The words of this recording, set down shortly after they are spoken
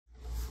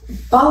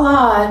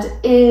Ballade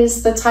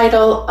is the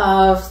title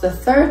of the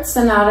third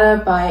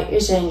sonata by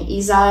Eugène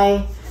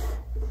Ysaÿe,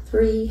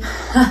 3.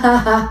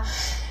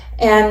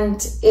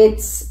 And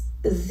it's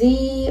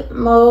the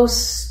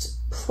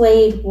most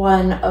played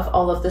one of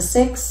all of the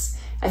 6.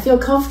 I feel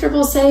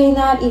comfortable saying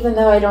that, even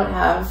though I don't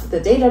have the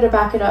data to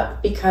back it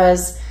up,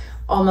 because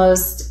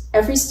almost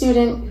every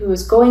student who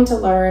is going to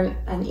learn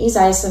an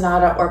Ysaÿe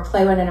sonata or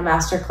play one in a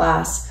master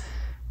class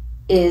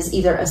is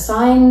either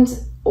assigned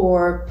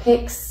or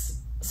picks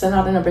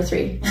Sonata number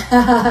 3.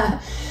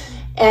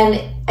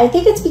 And I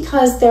think it's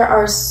because there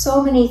are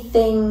so many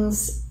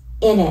things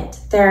in it.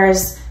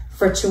 There's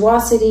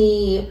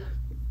virtuosity,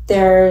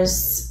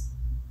 there's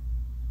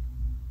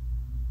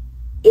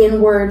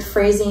inward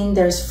phrasing,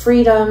 there's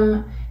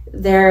freedom,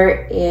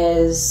 there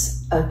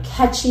is a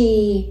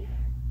catchy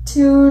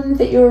tune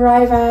that you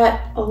arrive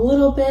at a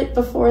little bit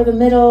before the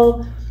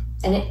middle,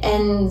 and it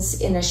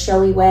ends in a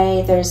showy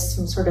way. There's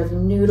some sort of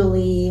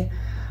noodly,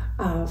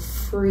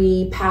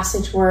 free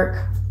passage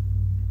work.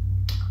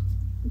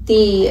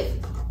 The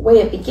way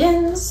it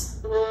begins,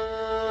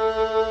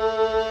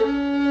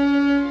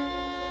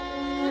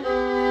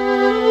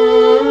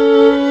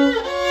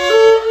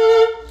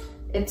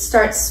 it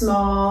starts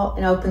small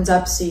and opens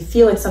up so you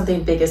feel like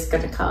something big is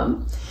going to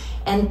come.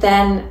 And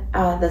then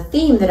the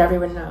theme that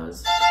everyone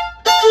knows.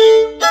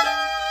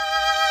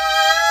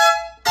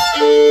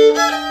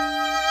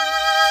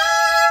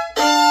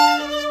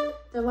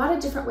 There are a lot of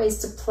different ways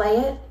to play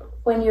it.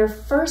 When you're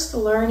first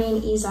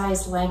learning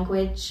Ysaÿe's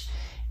language,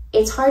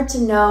 it's hard to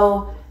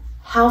know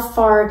how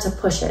far to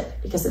push it,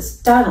 because it's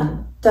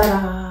da-dum,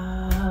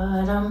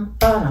 da-dum,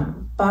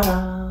 ba-dum,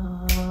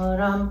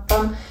 ba-dum,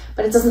 bum,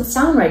 but it doesn't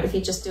sound right if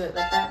you just do it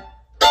like that.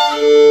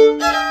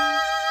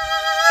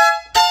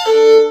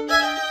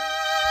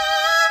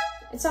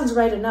 It sounds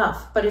right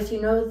enough, but if you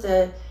know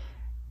the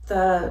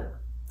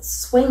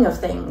swing of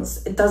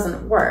things, it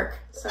doesn't work.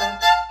 So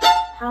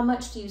how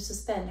much do you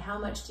suspend? How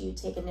much do you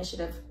take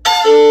initiative?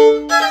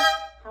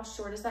 How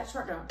short is that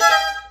short note?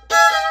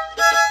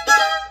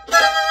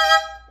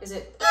 Is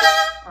it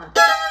or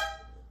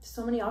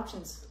so many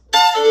options?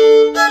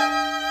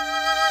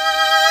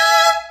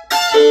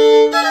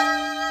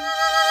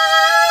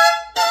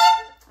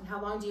 And how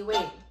long do you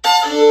wait?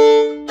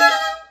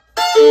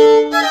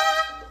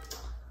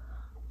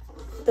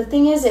 The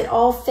thing is, it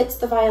all fits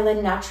the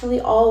violin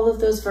naturally, all of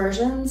those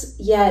versions,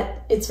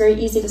 yet it's very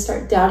easy to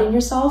start doubting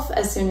yourself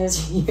as soon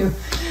as you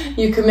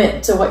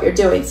commit to what you're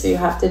doing. So you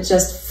have to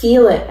just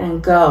feel it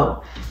and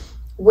go.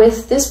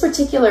 With this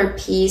particular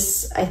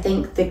piece, I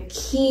think the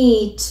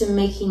key to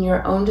making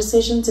your own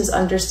decisions is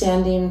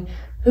understanding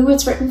who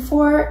it's written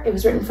for. It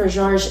was written for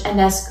Georges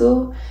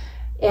Enescu,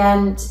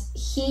 and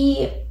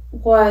he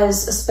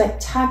was a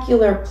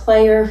spectacular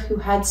player who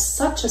had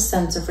such a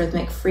sense of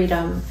rhythmic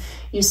freedom.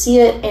 You see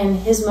it in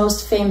his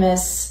most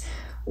famous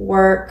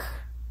work.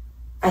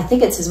 I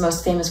think it's his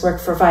most famous work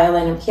for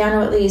violin and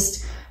piano, at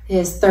least,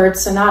 his third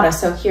sonata.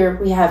 So here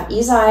we have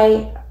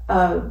Ysaÿe,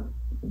 a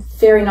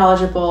very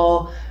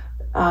knowledgeable,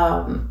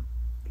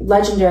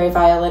 legendary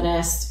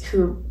violinist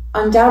who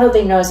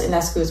undoubtedly knows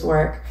Enescu's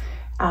work.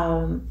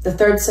 The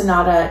third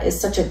sonata is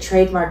such a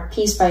trademark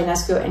piece by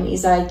Enescu, and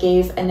Ysaÿe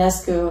gave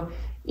Enescu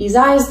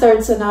Ysaÿe's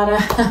third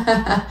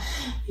sonata.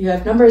 You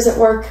have numbers at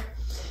work.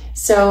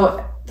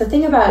 So the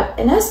thing about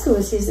Enescu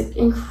is he's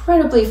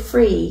incredibly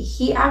free.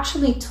 He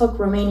actually took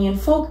Romanian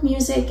folk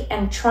music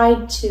and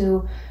tried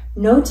to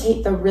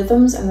notate the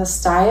rhythms and the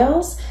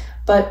styles,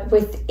 but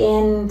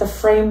within the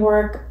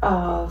framework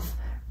of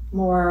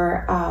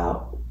more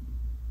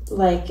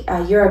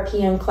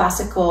European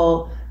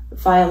classical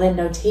violin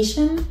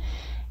notation.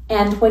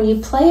 And when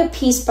you play a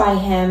piece by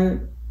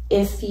him,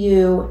 if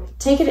you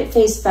take it at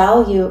face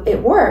value,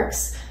 it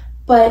works,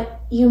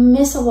 but you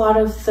miss a lot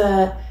of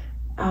the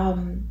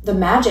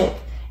magic.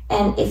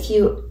 And if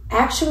you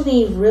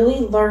actually really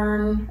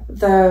learn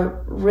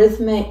the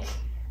rhythmic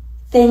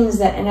things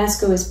that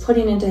Enescu is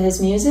putting into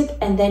his music,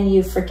 and then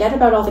you forget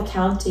about all the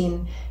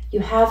counting, you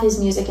have his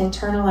music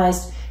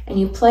internalized, and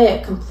you play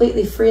it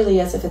completely freely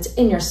as if it's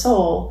in your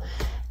soul,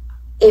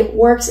 it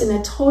works in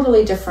a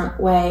totally different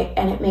way,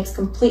 and it makes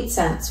complete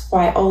sense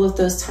why all of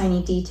those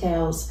tiny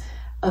details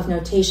of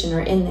notation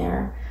are in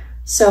there.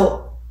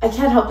 So I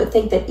can't help but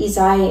think that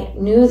Ysaÿe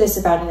knew this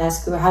about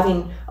Enescu,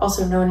 having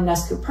also known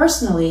Enescu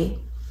personally,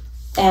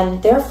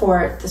 and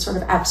therefore the sort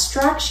of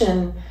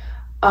abstraction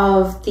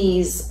of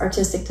these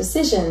artistic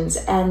decisions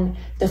and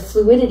the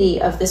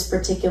fluidity of this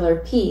particular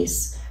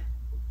piece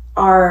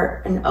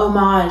are an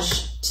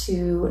homage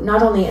to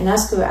not only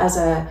Enescu as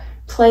a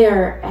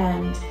player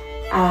and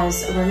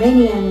as a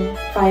Romanian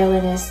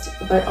violinist,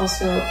 but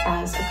also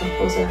as a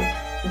composer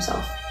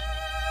himself.